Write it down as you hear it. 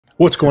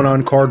What's going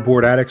on,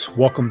 cardboard addicts?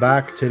 Welcome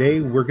back. Today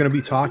we're going to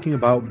be talking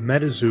about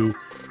MetaZoo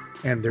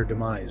and their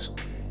demise.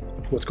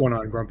 What's going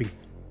on, Grumpy?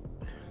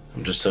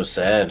 I'm just so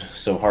sad,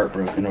 so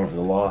heartbroken over the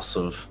loss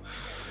of,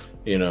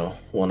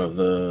 one of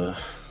the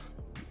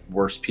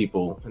worst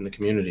people in the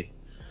community.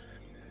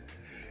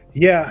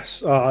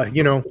 Yes,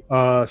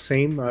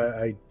 same.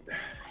 I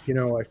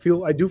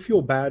do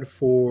feel bad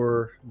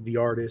for the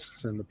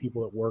artists and the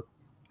people that work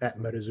at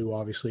MetaZoo,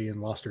 obviously,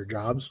 and lost their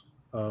jobs,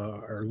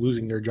 are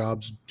losing their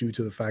jobs due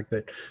to the fact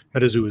that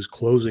MetaZoo is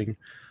closing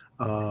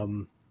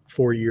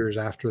 4 years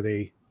after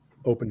they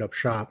opened up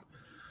shop.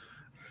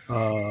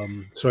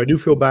 So I do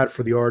feel bad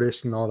for the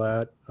artists and all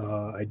that.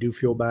 I do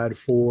feel bad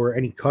for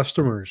any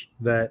customers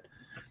that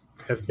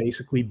have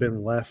basically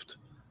been left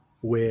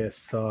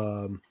with,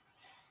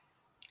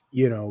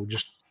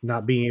 just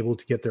not being able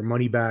to get their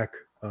money back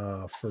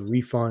for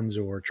refunds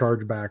or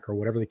chargeback or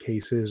whatever the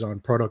case is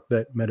on product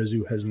that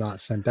MetaZoo has not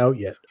sent out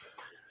yet.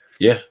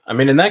 Yeah, I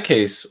mean, in that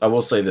case, I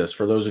will say this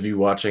for those of you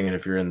watching, and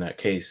if you're in that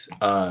case,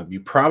 you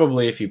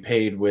probably, if you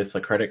paid with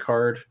a credit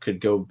card, could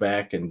go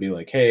back and be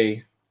like,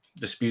 "Hey,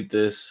 dispute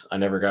this. I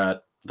never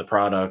got the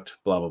product.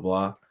 Blah blah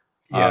blah."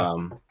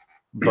 Yeah,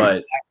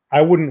 but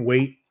I wouldn't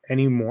wait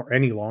any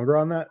longer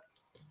on that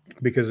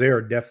because they are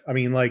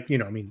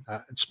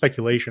it's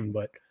speculation,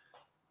 but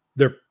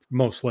they're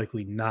most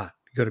likely not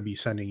going to be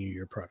sending you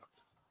your product.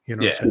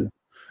 yeah.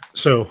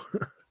 So,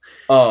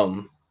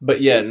 but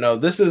yeah, no,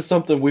 this is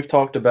something we've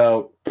talked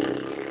about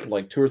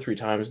like 2 or 3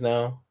 times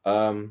now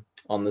on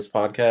this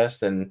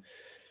podcast, and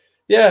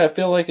yeah, I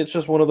feel like it's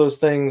just one of those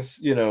things.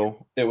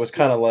 It was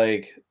kind of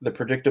like the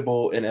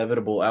predictable,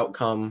 inevitable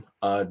outcome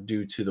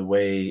due to the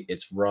way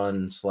it's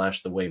run /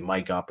 the way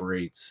Mike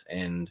operates,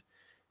 and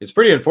it's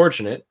pretty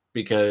unfortunate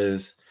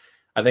because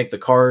I think the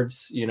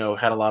cards,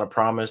 had a lot of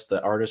promise.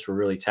 The artists were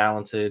really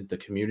talented. The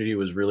community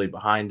was really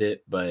behind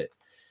it, but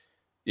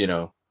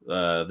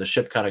the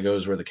ship kind of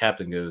goes where the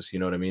captain goes. You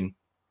know what I mean?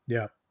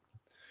 yeah.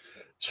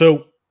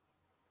 So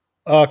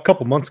a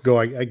couple months ago,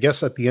 I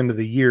guess at the end of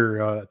the year,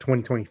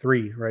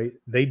 2023, right?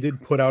 They did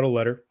put out a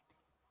letter,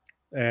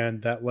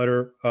 and that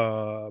letter,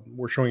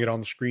 we're showing it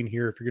on the screen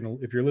here.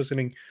 If you're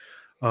listening,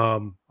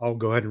 I'll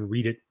go ahead and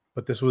read it.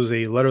 But this was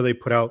a letter they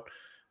put out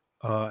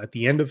at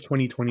the end of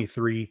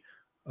 2023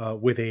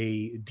 with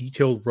a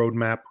detailed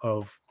roadmap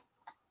of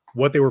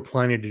what they were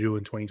planning to do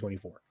in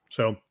 2024.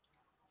 So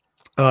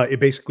it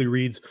basically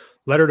reads,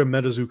 "Letter to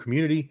MetaZoo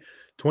community.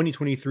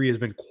 2023 has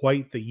been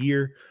quite the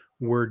year.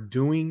 We're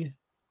doing."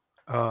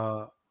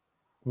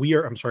 We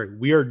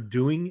are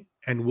doing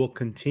and will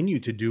continue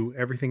to do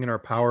everything in our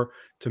power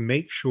to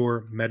make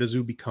sure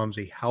MetaZoo becomes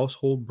a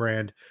household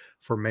brand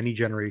for many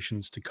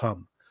generations to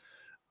come.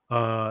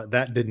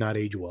 That did not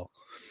age well.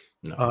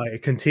 No.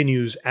 It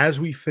continues as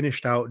we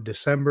finished out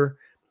December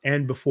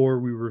and before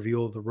we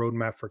reveal the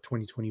roadmap for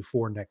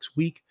 2024 next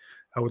week.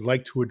 I would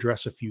like to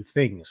address a few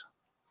things.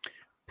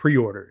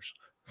 Pre-orders.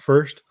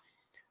 First,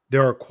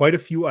 there are quite a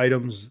few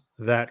items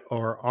that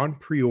are on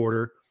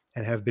pre-order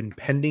and have been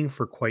pending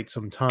for quite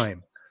some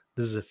time.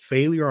 This is a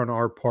failure on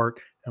our part,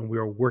 and we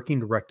are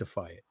working to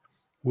rectify it.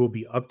 We'll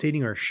be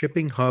updating our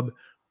shipping hub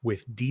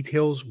with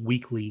details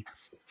weekly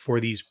for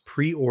these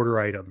pre-order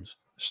items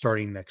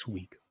starting next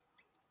week.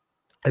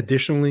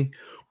 Additionally,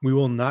 we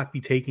will not be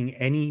taking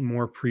any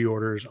more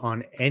pre-orders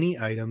on any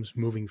items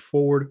moving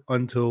forward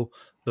until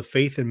the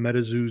faith in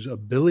MetaZoo's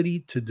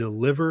ability to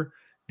deliver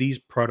these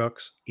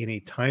products in a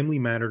timely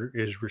manner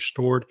is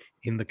restored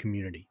in the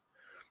community.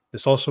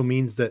 This also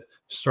means that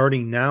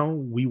starting now,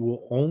 we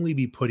will only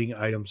be putting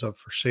items up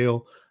for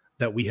sale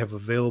that we have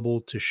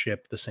available to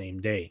ship the same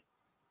day.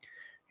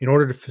 In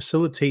order to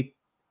facilitate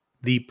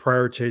the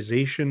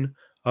prioritization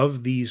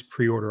of these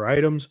pre-order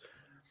items,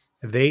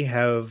 they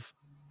have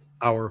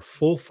our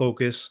full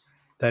focus.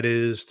 That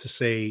is to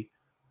say,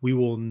 we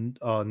will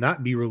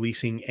not be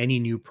releasing any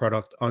new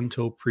product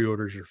until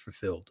pre-orders are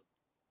fulfilled.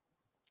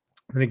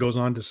 Then it goes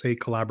on to say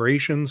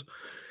collaborations.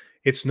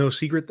 It's no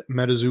secret that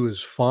MetaZoo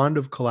is fond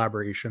of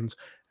collaborations,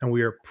 and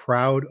we are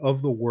proud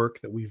of the work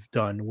that we've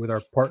done with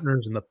our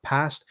partners in the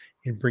past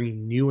in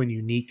bringing new and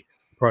unique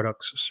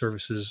products,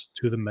 services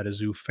to the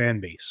MetaZoo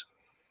fan base.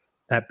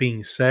 That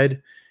being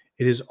said,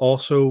 it is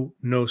also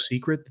no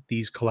secret that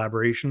these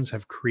collaborations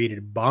have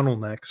created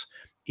bottlenecks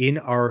in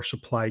our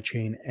supply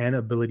chain and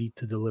ability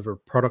to deliver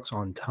products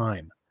on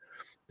time.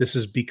 This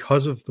is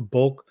because of the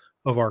bulk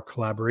of our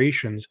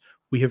collaborations.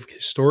 We have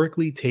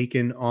historically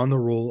taken on the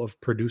role of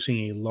producing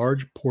a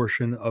large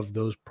portion of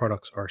those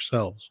products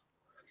ourselves.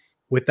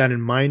 With that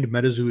in mind,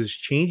 MetaZoo is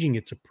changing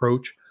its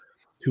approach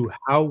to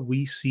how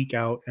we seek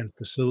out and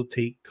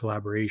facilitate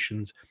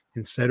collaborations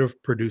instead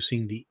of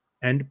producing the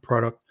end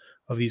product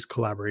of these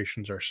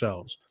collaborations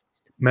ourselves.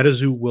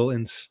 MetaZoo will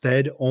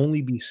instead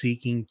only be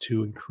seeking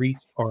to increase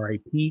our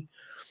IP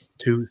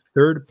to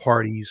third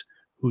parties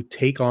who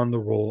take on the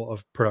role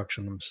of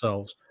production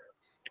themselves,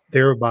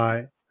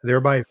 thereby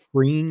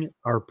freeing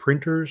our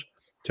printers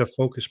to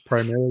focus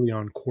primarily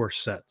on core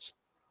sets.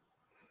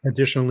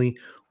 Additionally,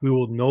 we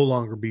will no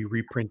longer be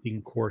reprinting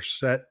core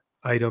set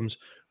items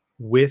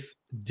with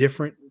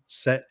different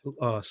set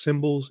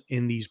symbols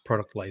in these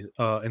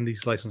in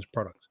these licensed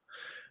products.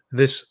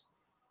 This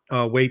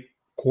way,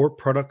 core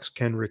products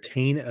can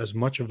retain as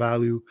much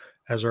value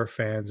as our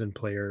fans and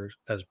players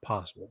as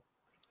possible.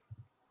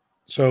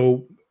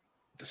 So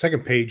the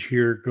second page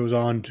here goes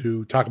on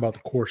to talk about the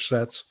core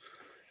sets.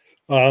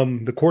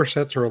 The core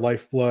sets are a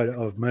lifeblood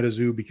of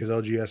MetaZoo because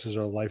LGS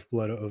are a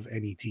lifeblood of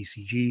any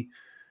TCG.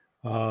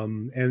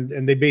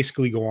 And they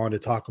basically go on to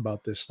talk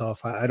about this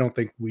stuff. I don't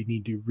think we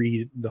need to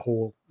read the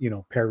whole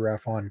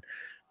paragraph on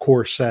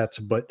core sets,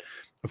 but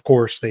of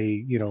course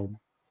they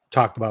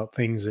talked about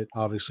things that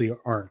obviously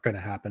aren't going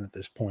to happen at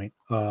this point.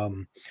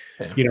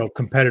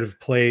 Competitive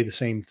play, the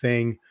same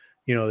thing.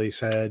 They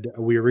said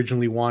we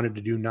originally wanted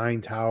to do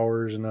 9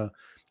 towers and a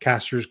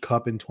Casters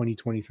Cup in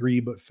 2023,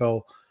 but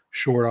fell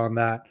short on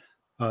that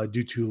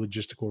due to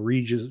logistical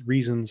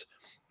reasons.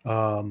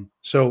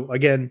 So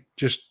again,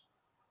 just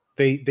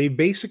they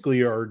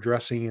basically are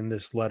addressing in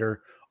this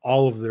letter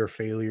all of their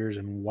failures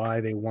and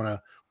what they want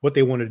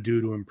to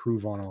do to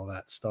improve on all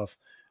that stuff.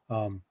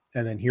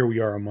 And then here we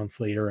are a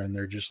month later, and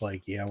they're just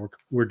like, yeah,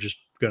 we're just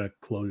gonna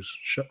close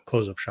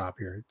up shop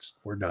here.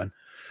 We're done.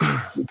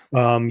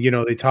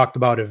 They talked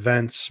about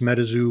events.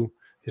 MetaZoo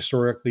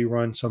historically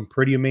run some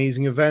pretty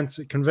amazing events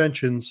at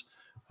conventions.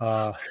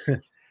 In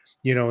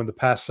the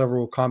past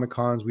several Comic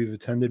Cons we've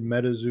attended,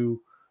 MetaZoo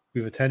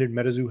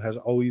has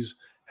always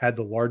had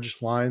the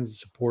largest lines of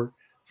support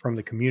from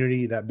the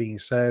community. That being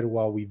said,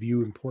 while we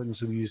view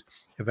importance of these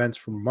events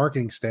from a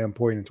marketing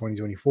standpoint in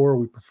 2024,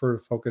 we prefer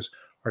to focus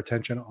our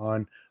attention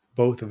on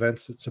both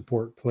events that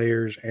support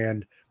players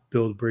and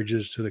build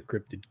bridges to the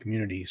cryptid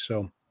community.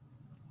 So,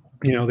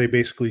 they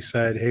basically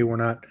said, hey, we're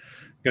not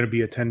going to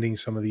be attending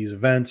some of these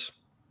events.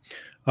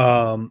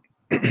 And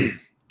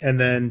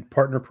then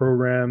partner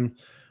program.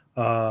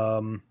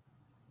 The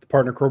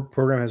partner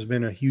program has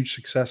been a huge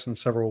success in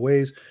several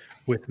ways,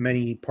 with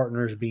many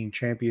partners being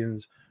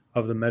champions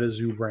of the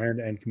MetaZoo brand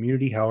and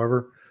community.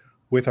 However,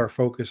 with our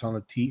focus on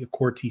the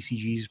core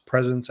TCG's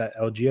presence at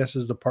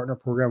LGS's, the partner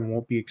program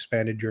won't be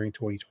expanded during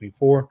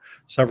 2024.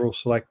 Several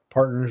select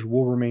partners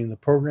will remain in the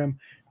program,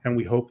 and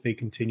we hope they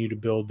continue to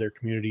build their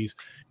communities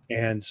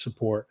and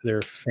support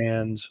their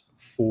fans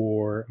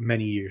for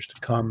many years to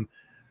come.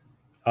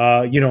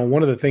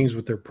 One of the things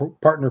with their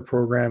partner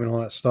program and all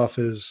that stuff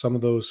is some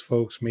of those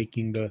folks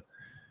making the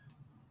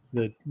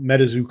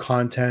MetaZoo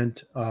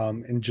content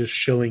and just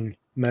shilling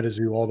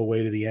MetaZoo all the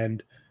way to the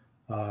end.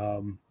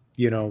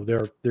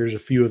 There's a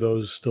few of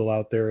those still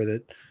out there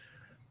that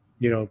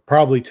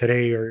probably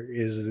today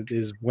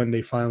is when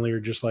they finally are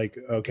just like,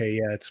 okay,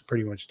 yeah, it's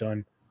pretty much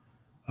done.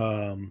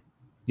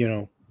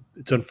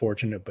 It's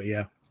unfortunate, but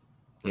yeah.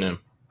 And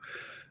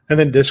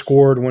then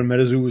Discord, when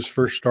MetaZoo was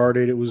first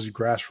started, it was a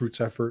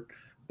grassroots effort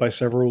by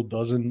several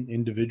dozen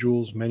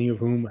individuals, many of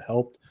whom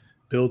helped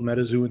build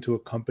MetaZoo into a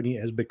company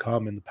it has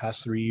become. In the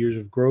past 3 years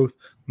of growth,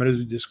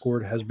 MetaZoo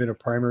Discord has been a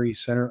primary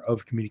center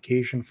of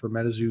communication for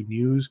MetaZoo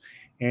news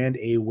and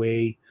a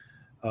way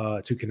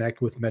to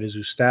connect with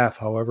MetaZoo staff.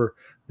 However,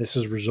 this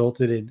has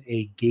resulted in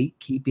a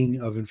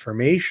gatekeeping of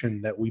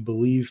information that we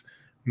believe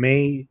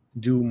may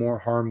do more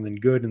harm than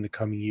good in the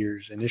coming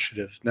years'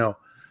 initiatives. Now,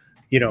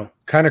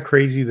 kind of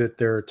crazy that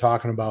they're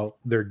talking about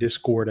their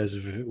Discord as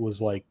if it was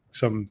like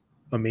some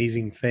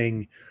amazing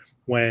thing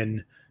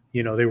when,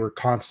 they were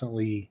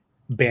constantly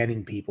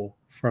banning people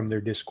from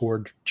their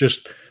Discord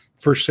just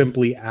for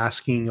simply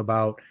asking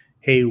about,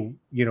 hey,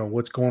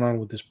 what's going on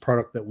with this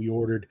product that we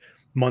ordered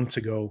months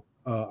ago?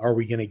 Are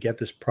we going to get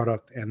this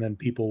product? And then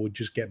people would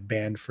just get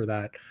banned for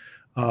that.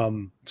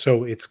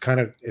 So it's kind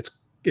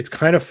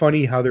of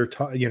funny how they're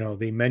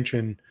they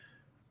mention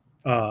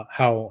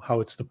how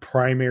it's the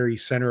primary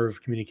center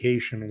of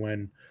communication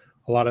when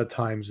a lot of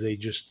times they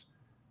just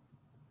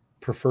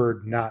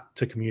preferred not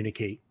to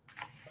communicate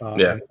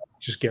and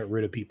just get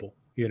rid of people.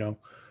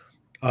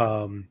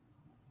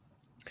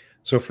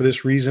 So for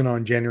this reason,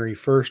 on January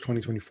 1st,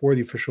 2024,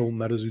 the official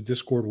MetaZoo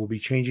Discord will be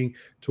changing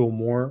to a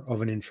more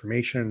of an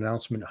information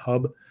announcement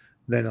hub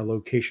than a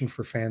location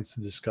for fans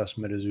to discuss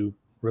MetaZoo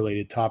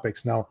related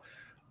topics. Now,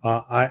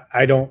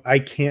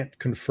 I can't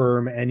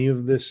confirm any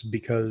of this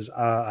because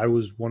I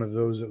was one of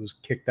those that was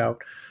kicked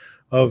out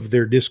of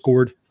their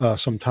Discord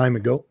some time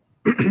ago.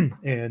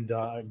 And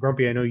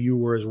Grumpy, I know you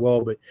were as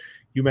well, but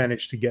you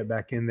managed to get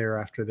back in there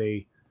after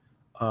they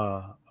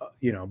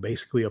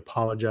basically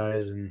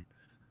apologized and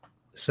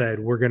said,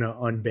 we're going to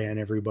unban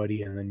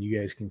everybody and then you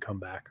guys can come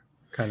back,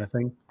 kind of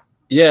thing.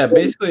 Yeah,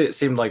 basically it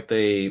seemed like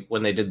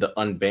when they did the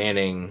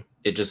unbanning,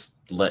 it just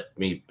let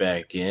me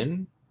back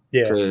in.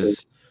 Yeah.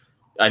 Because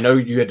I know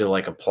you had to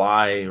like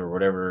apply or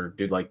whatever,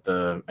 do like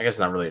I guess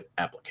not really an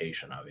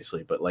application,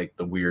 obviously, but like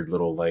the weird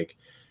little like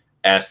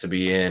ask to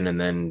be in and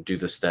then do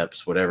the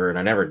steps, whatever. And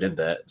I never did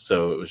that.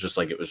 So it was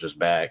just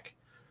back.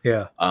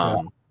 Yeah.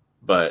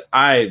 But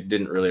I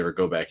didn't really ever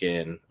go back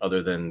in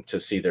other than to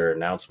see their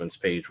announcements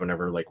page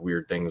whenever like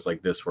weird things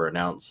like this were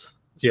announced.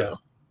 So. Yeah.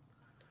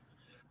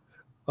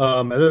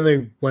 And then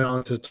they went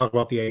on to talk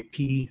about the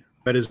IP.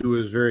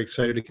 MetaZoo is very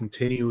excited to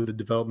continue the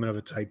development of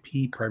its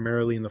IP,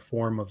 primarily in the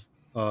form of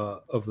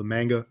the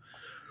manga.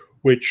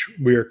 which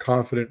we are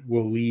confident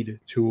will lead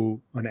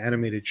to an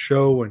animated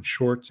show and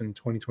shorts in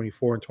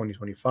 2024 and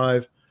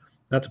 2025.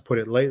 Not to put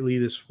it lightly,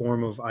 this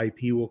form of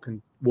IP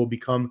will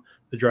become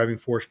the driving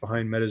force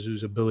behind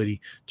MetaZoo's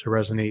ability to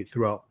resonate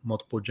throughout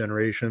multiple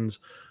generations.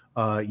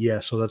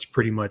 So that's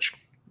pretty much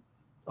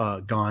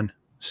gone.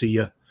 See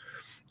ya.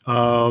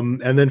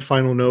 And then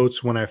final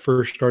notes. When I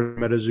first started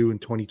MetaZoo in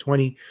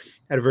 2020,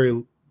 I had a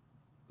very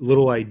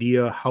little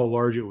idea how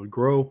large it would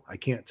grow. I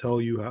can't tell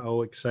you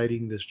how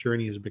exciting this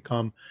journey has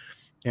become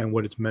and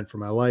what it's meant for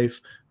my life.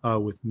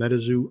 With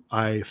MetaZoo,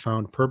 I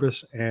found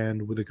purpose,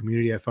 and with the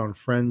community, I found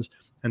friends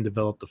and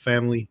developed a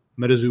family.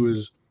 MetaZoo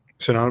is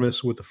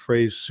synonymous with the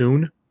phrase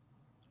soon,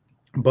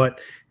 but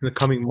in the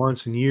coming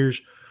months and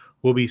years,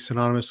 will be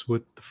synonymous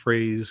with the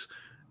phrase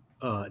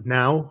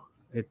now.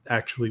 It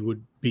actually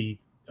would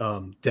be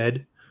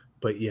dead,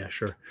 but yeah,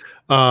 sure.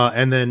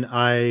 And then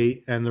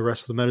I and the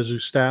rest of the MetaZoo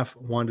staff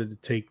wanted to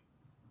take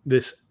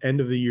this end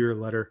of the year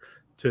letter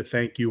to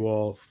thank you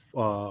all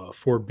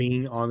for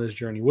being on this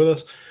journey with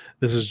us.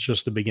 This is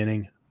just the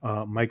beginning.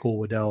 Michael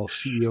Waddell,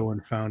 CEO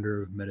and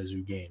founder of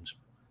MetaZoo Games.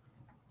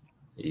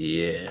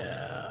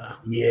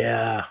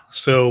 Yeah.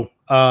 So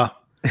a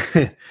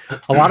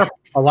lot of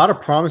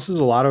promises,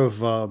 a lot of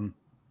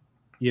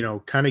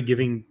kind of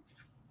giving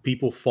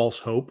people false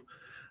hope.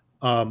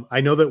 I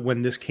know that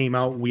when this came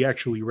out, we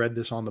actually read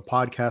this on the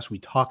podcast. We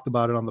talked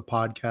about it on the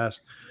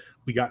podcast.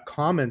 We got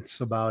comments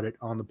about it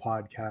on the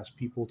podcast,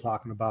 people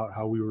talking about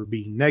how we were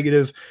being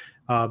negative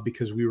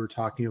because we were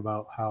talking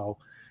about how,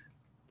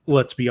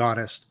 let's be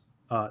honest,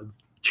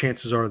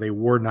 chances are they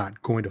were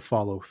not going to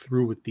follow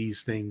through with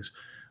these things.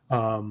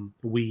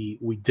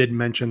 We did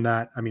mention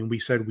that. I mean, we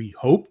said we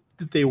hope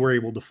that they were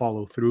able to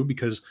follow through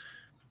because,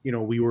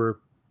 we were,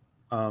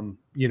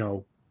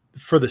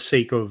 for the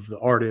sake of the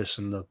artists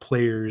and the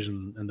players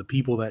and the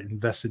people that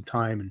invested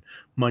time and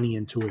money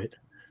into it,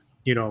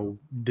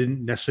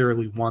 didn't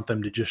necessarily want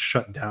them to just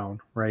shut down,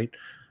 right?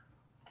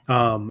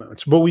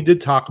 But we did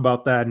talk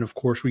about that, and of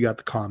course, we got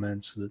the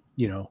comments that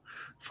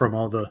from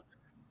all the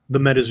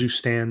MetaZoo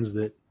stands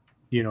that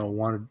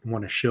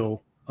want to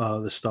shill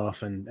the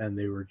stuff, and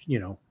they were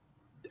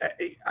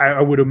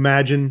I would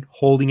imagine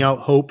holding out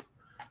hope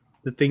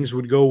that things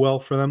would go well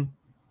for them,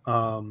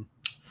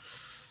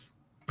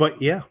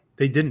 but yeah,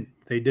 they didn't.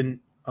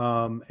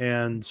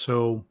 And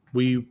so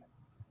we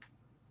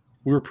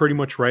were pretty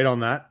much right on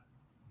that.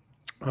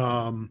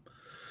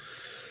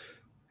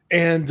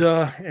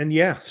 And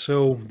yeah,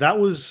 so that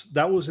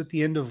was at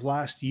the end of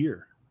last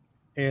year,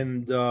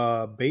 and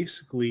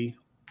basically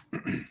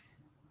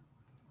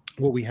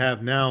what we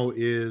have now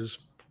is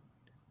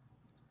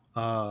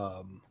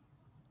a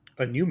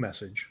new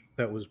message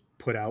that was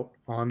put out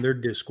on their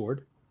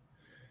Discord,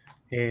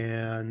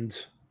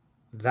 and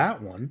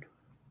that one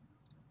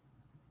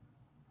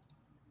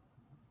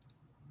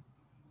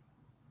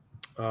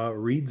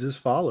reads as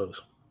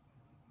follows: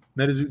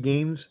 MetaZoo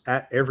Games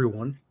at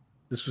everyone.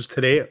 This was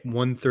today at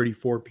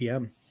 1:34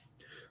 p.m.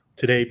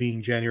 Today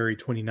being January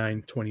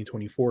 29,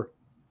 2024.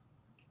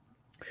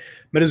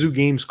 MetaZoo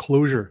Games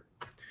closure.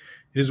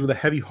 It is with a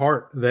heavy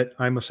heart that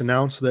I must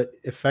announce that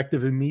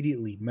effective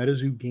immediately,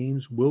 MetaZoo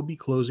Games will be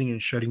closing and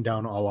shutting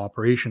down all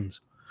operations.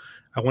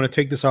 I want to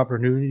take this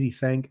opportunity to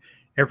thank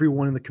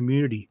everyone in the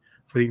community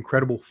for the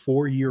incredible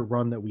 4-year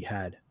run that we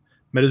had.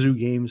 MetaZoo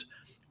Games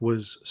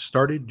was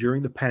started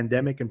during the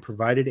pandemic and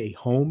provided a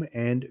home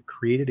and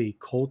created a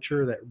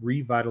culture that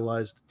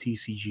revitalized the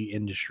TCG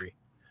industry,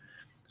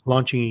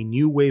 launching a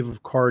new wave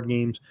of card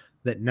games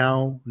that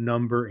now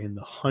number in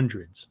the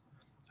hundreds.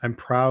 I'm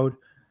proud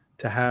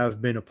to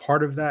have been a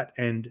part of that,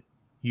 and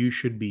you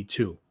should be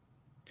too.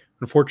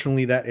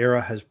 Unfortunately, that era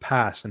has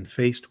passed, and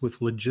faced with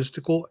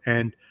logistical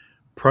and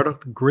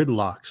product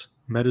gridlocks,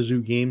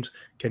 MetaZoo Games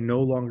can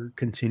no longer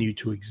continue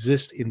to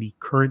exist in the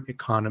current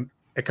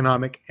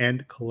economic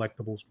and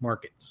collectibles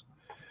markets.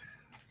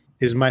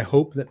 It is my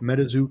hope that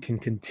MetaZoo can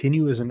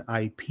continue as an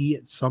IP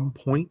at some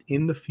point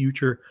in the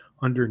future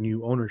under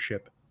new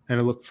ownership, and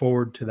I look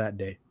forward to that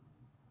day.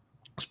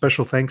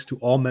 Special thanks to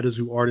all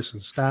MetaZoo artists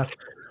and staff,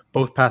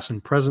 both past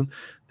and present,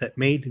 that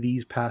made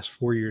these past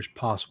 4 years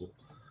possible.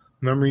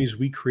 Memories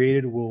we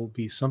created will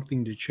be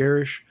something to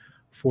cherish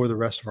for the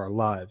rest of our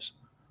lives.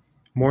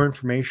 More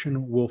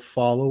information will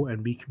follow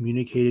and be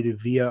communicated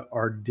via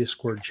our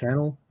Discord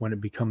channel when it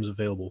becomes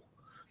available.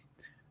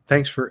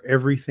 Thanks for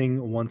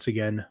everything once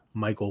again,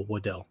 Michael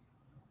Waddell.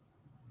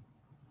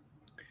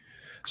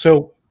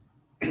 So,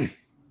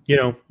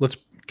 let's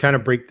kind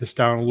of break this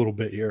down a little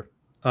bit here.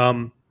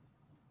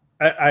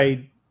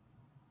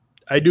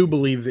 I do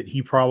believe that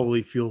he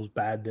probably feels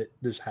bad that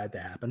this had to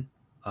happen.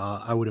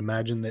 I would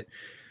imagine that,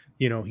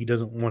 he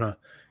didn't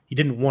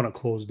want to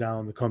close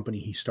down the company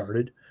he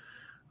started.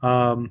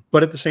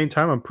 But at the same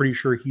time, I'm pretty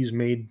sure he's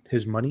made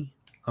his money.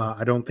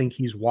 I don't think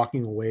he's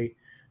walking away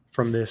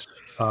from this,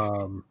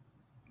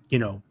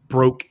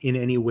 broke in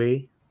any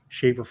way,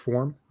 shape, or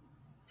form.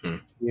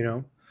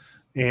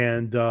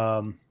 And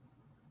I'm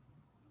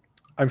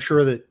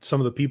sure that some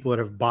of the people that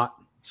have bought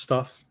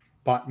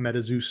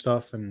MetaZoo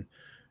stuff and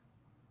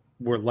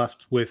were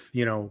left with,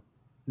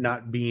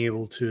 not being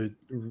able to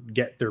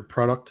get their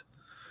product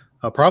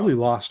probably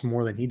lost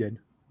more than he did.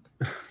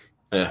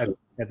 Yeah.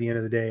 At the end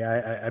of the day,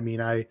 I mean,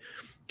 I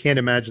can't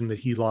imagine that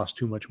he lost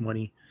too much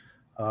money.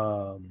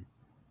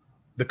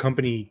 The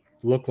company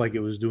looked like it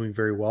was doing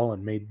very well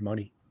and made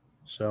money.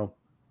 So,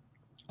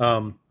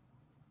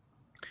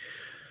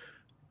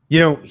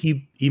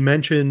 he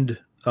mentioned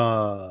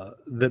that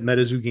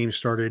MetaZoo games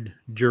started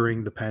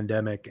during the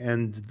pandemic,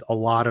 and a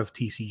lot of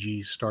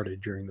TCGs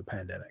started during the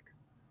pandemic.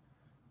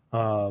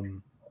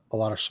 A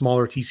lot of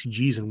smaller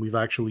TCGs, and we've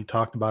actually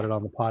talked about it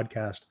on the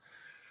podcast.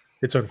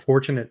 It's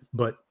unfortunate,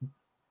 but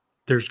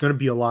there's going to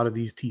be a lot of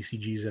these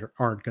TCGs that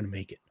aren't going to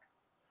make it.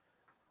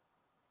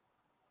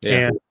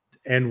 Yeah.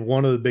 And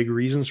one of the big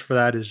reasons for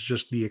that is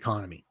just the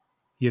economy.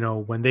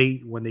 When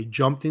they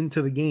jumped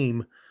into the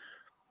game,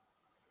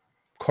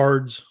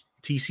 cards,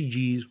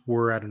 TCGs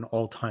were at an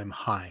all-time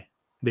high.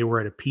 They were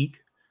at a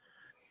peak,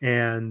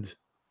 and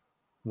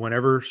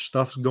whenever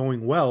stuff's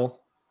going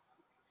well,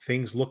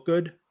 things look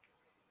good.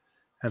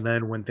 And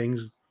then when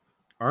things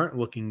aren't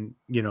looking,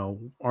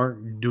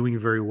 aren't doing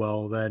very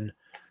well, then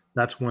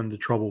that's when the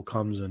trouble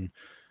comes, and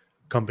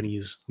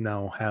companies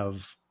now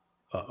have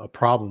a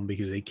problem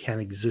because they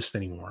can't exist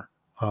anymore.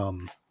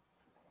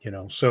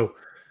 So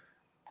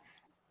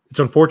it's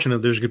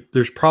unfortunate.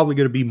 There's probably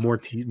going to be more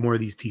of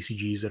these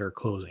TCGs that are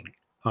closing.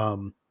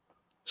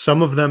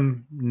 Some of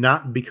them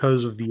not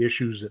because of the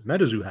issues that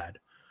MetaZoo had,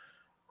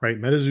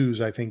 right? MetaZoo's,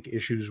 I think,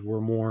 issues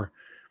were more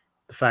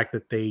the fact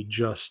that they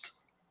just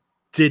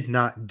did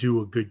not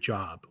do a good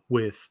job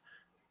with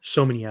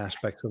so many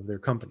aspects of their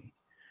company.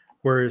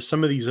 Whereas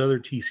some of these other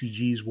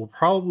TCGs will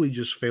probably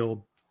just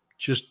fail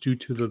just due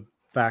to the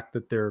fact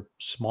that they're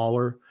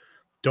smaller,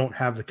 don't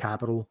have the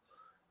capital,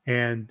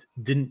 and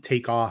didn't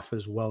take off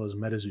as well as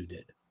MetaZoo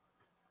did.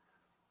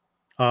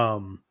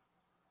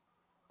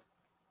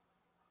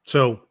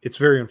 So it's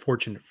very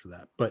unfortunate for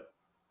that. But,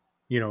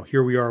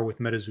 here we are with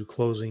MetaZoo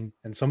closing,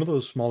 and some of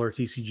those smaller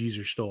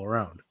TCGs are still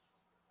around.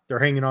 They're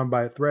hanging on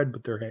by a thread,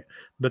 but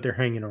they're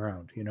hanging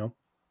around,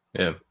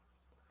 Yeah.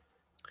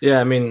 Yeah,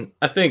 I mean,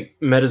 I think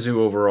MetaZoo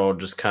overall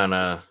just kind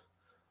of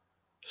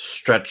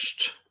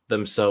stretched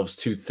themselves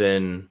too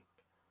thin,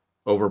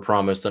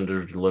 overpromised,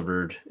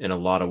 underdelivered in a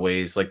lot of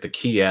ways, like the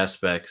key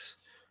aspects.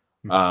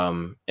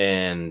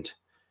 And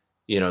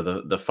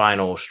the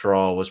final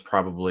straw was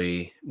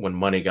probably when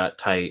money got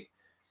tight,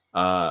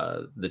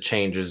 the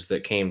changes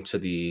that came to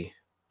the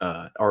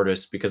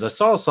artists, because I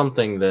saw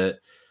something that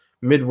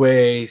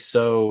midway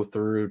through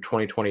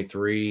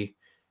 2023,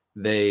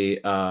 they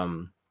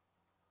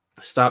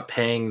stopped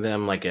paying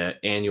them like an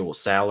annual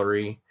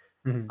salary.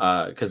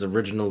 Because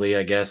originally,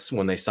 I guess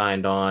when they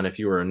signed on, if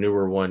you were a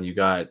newer one, you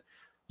got,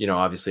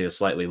 obviously a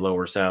slightly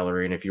lower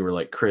salary. And if you were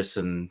like Chris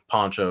and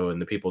Poncho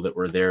and the people that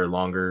were there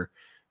longer,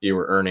 you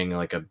were earning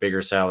like a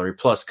bigger salary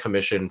plus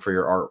commission for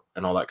your art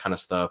and all that kind of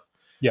stuff.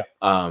 Yeah.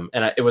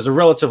 It was a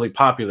relatively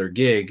popular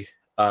gig,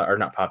 or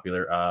not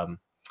popular,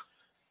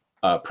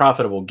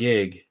 profitable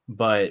gig.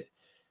 But,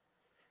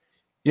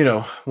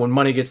 when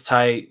money gets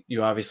tight,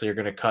 you obviously are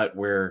going to cut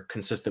where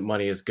consistent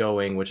money is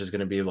going, which is going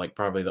to be like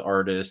probably the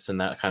artists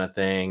and that kind of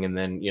thing. And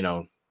then,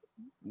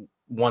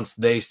 once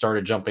they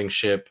started jumping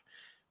ship,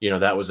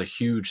 that was a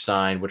huge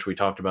sign, which we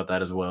talked about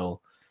that as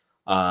well.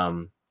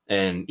 And,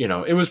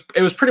 it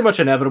was pretty much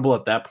inevitable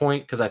at that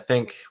point, because I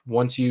think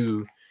once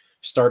you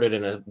started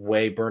in a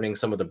way burning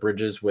some of the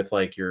bridges with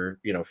like your,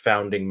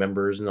 founding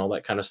members and all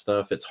that kind of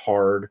stuff, it's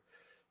hard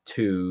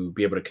to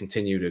be able to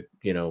continue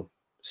to,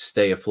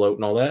 stay afloat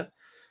and all that.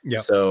 Yeah.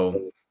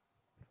 So,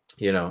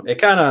 it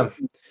kind of,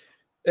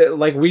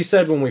 like we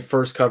said when we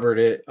first covered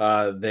it,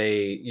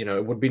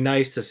 it would be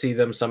nice to see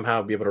them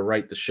somehow be able to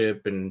right the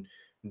ship and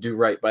do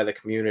right by the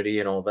community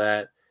and all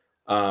that.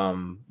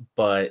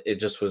 But it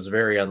just was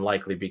very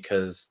unlikely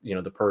because,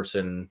 the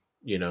person,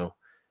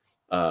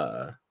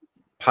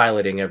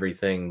 piloting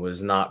everything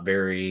was not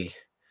very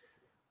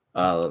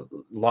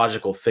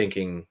logical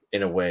thinking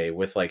in a way,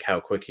 with like how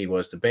quick he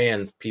was to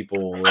ban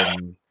people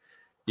and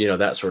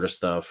that sort of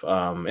stuff.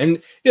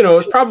 And it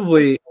was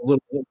probably a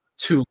little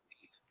too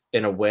late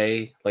in a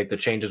way. Like the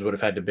changes would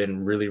have had to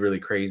been really, really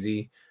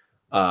crazy.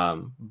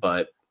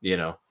 But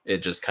it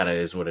just kind of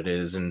is what it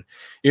is. And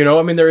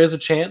I mean, there is a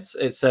chance.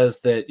 It says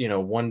that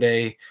one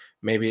day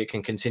maybe it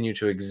can continue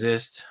to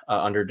exist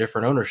under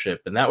different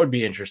ownership, and that would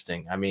be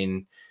interesting. I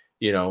mean,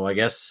 I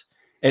guess.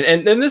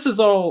 And this is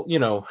all,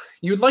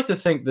 you'd like to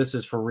think this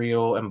is for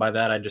real. And by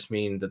that, I just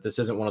mean that this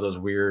isn't one of those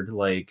weird,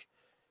 like,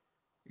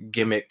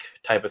 gimmick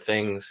type of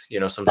things,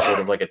 some sort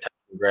of like a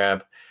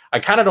grab. I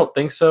kind of don't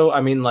think so.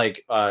 I mean,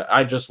 like,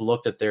 I just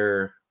looked at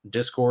their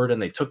Discord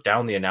and they took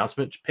down the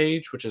announcement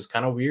page, which is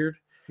kind of weird.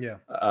 Yeah.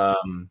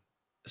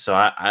 So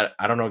I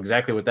don't know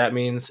exactly what that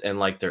means. And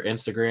like their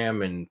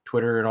Instagram and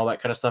Twitter and all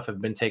that kind of stuff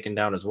have been taken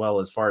down as well,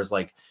 as far as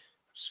like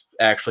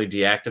actually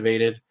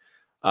deactivated.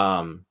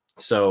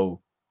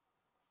 So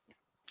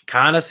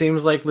kind of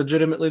seems like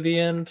legitimately the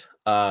end.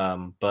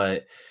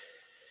 But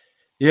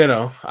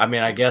I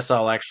mean, I guess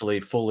I'll actually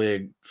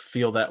fully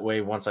feel that way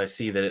once I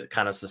see that it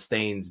kind of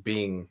sustains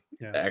being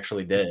Yeah.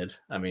 actually dead.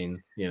 I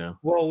mean,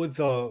 Well, with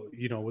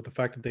with the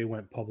fact that they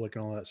went public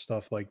and all that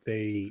stuff, like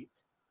they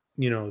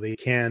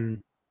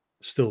can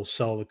still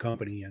sell the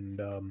company, and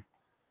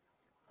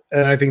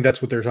I think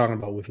that's what they're talking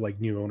about with like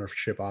new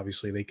ownership.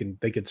 Obviously, they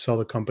could sell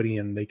the company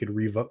and they could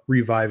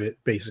revive it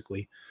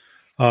basically.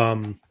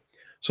 Um,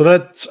 so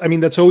that's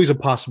always a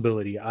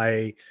possibility.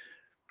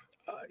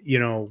 You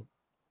know,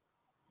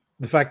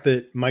 the fact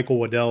that Michael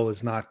Waddell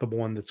is not the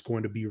one that's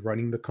going to be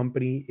running the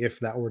company, if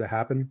that were to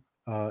happen,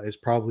 is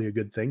probably a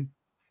good thing.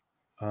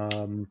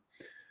 Um,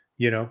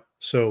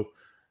 so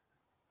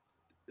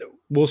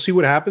we'll see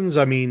what happens.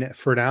 I mean,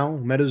 for now,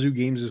 MetaZoo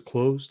Games is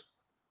closed.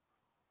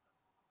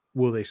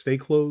 Will they stay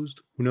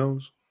closed? Who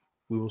knows?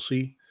 We will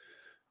see.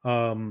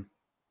 Um,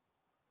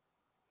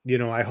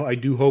 I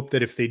do hope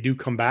that if they do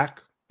come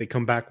back, they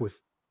come back with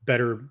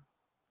better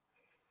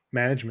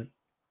management.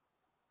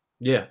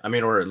 yeah, I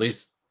mean, or at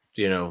least,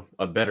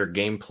 a better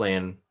game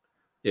plan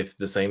if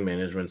the same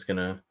management's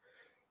gonna,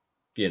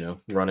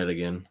 run it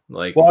again.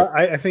 Like, Well,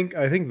 I think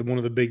one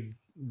of the big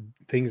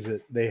things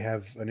that they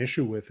have an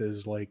issue with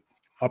is like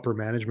upper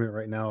management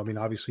right now. I mean,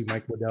 obviously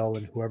Mike Waddell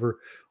and whoever,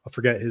 I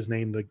forget his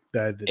name, the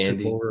guy that took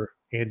Andy. over,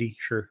 Andy,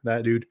 sure,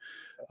 that dude.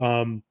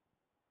 Um,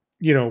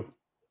 you know,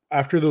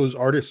 after those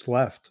artists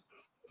left,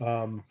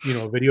 a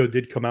video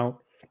did come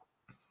out.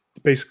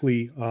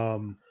 Basically,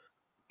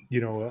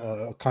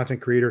 a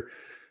content creator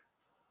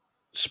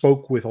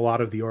spoke with a lot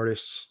of the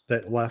artists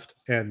that left,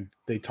 and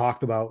they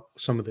talked about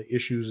some of the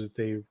issues that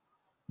they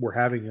were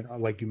having.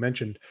 And like you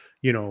mentioned,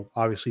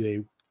 obviously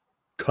they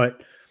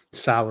cut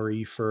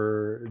salary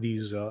for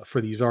these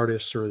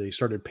artists, or they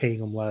started paying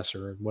them less,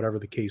 or whatever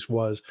the case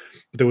was.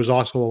 But there was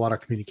also a lot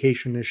of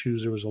communication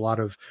issues. There was a lot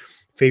of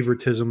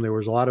favoritism. There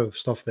was a lot of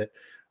stuff that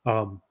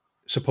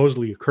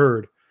supposedly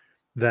occurred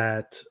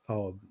that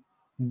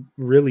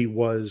really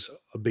was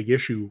a big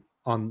issue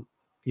on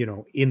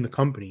in the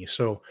company.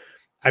 So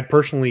I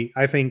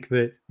think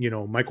that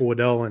Michael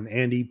Waddell and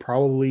Andy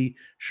probably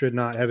should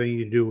not have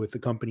anything to do with the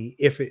company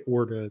if it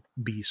were to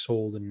be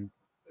sold and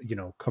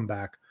come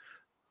back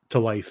to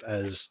life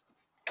as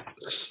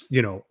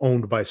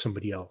owned by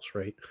somebody else,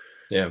 right?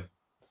 Yeah.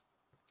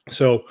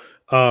 So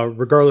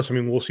regardless, I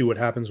mean, we'll see what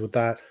happens with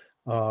that.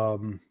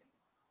 um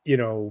you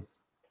know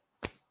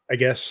I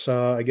guess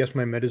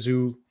my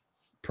MetaZoo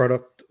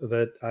product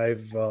that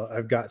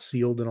I've got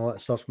sealed and all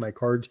that stuff, my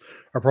cards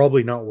are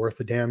probably not worth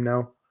a damn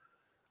now.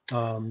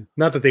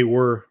 Not that they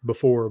were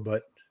before,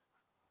 but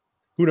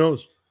who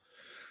knows?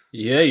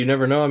 Yeah, you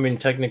never know. I mean,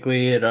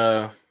 technically it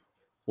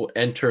will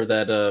enter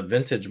that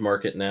vintage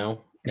market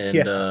now, and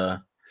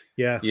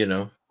Yeah,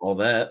 yeah, all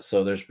that.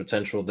 So there's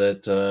potential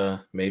that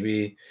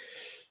maybe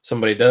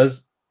somebody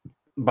does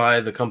buy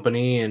the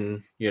company,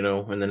 and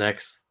in the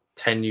next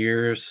 10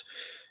 years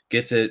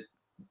gets it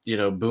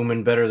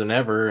booming better than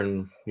ever,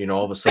 and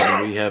all of a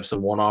sudden we have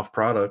some one-off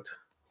product.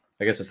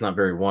 I guess it's not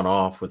very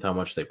one-off with how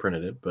much they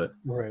printed it, but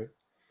right.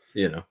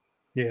 you know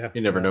Yeah,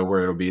 you never yeah, know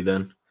where it'll be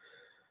then.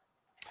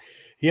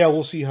 yeah.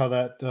 We'll see how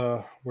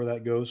that where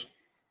that goes.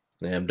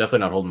 Yeah, I'm definitely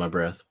not holding my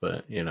breath,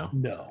 but No, I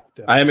am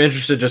definitely.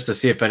 interested just to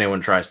see if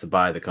anyone tries to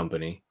buy the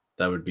company.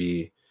 That would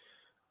be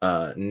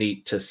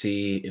neat to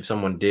see if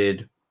someone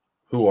did.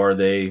 Who are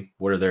they?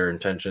 What are their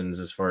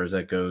intentions as far as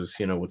that goes?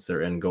 What's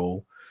their end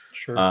goal?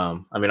 Sure.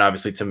 I mean,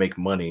 obviously to make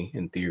money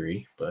in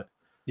theory, but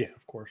Yeah,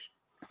 of course.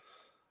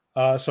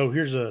 So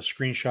here's a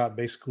screenshot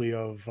basically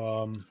of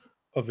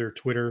their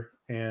Twitter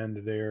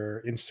and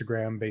their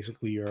Instagram.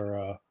 Basically,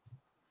 are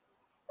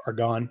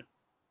gone.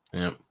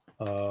 yeah.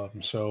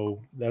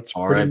 So that's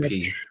pretty R.I.P.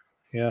 much,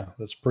 yeah,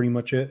 that's pretty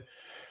much it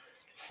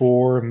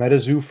for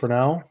MetaZoo for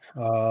now.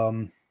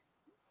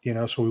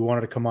 So we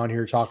wanted to come on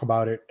here, talk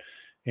about it,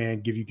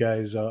 and give you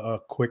guys a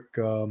quick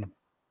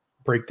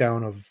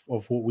breakdown of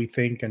what we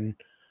think and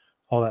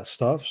all that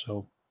stuff.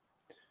 So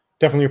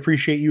definitely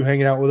appreciate you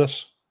hanging out with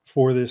us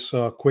for this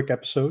quick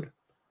episode.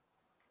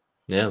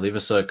 Yeah, leave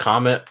us a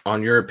comment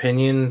on your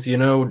opinions.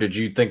 Did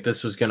you think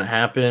this was going to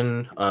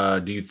happen?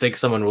 Do you think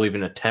someone will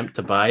even attempt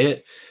to buy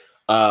it?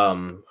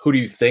 Who do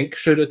you think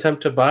should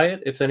attempt to buy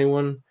it? If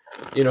anyone,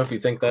 if you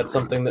think that's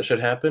something that should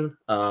happen,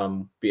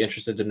 be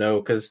interested to know,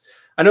 because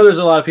I know there's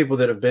a lot of people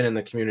that have been in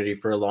the community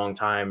for a long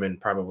time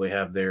and probably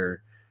have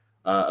their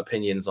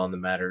opinions on the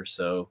matter.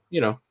 So,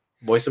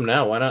 voice them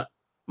now. Why not?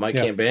 Mike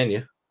Yeah. can't ban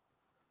you.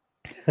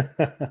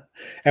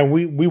 And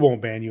we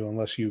won't ban you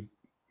unless you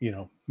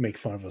make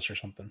fun of us or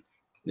something.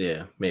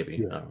 Yeah, maybe.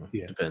 Yeah. I don't know.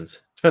 Yeah.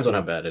 Depends on Yeah.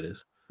 how bad it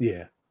is.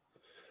 Yeah.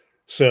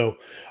 So,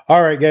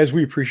 all right, guys,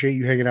 we appreciate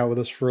you hanging out with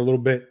us for a little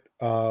bit.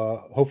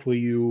 Hopefully,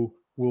 you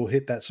will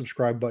hit that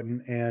subscribe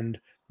button and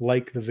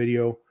like the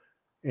video,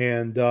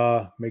 and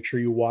make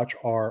sure you watch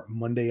our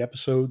Monday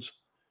episodes.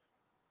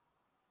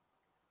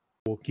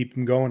 We'll keep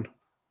them going.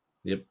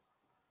 Yep.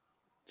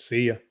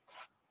 See ya.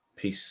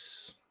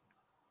 Peace.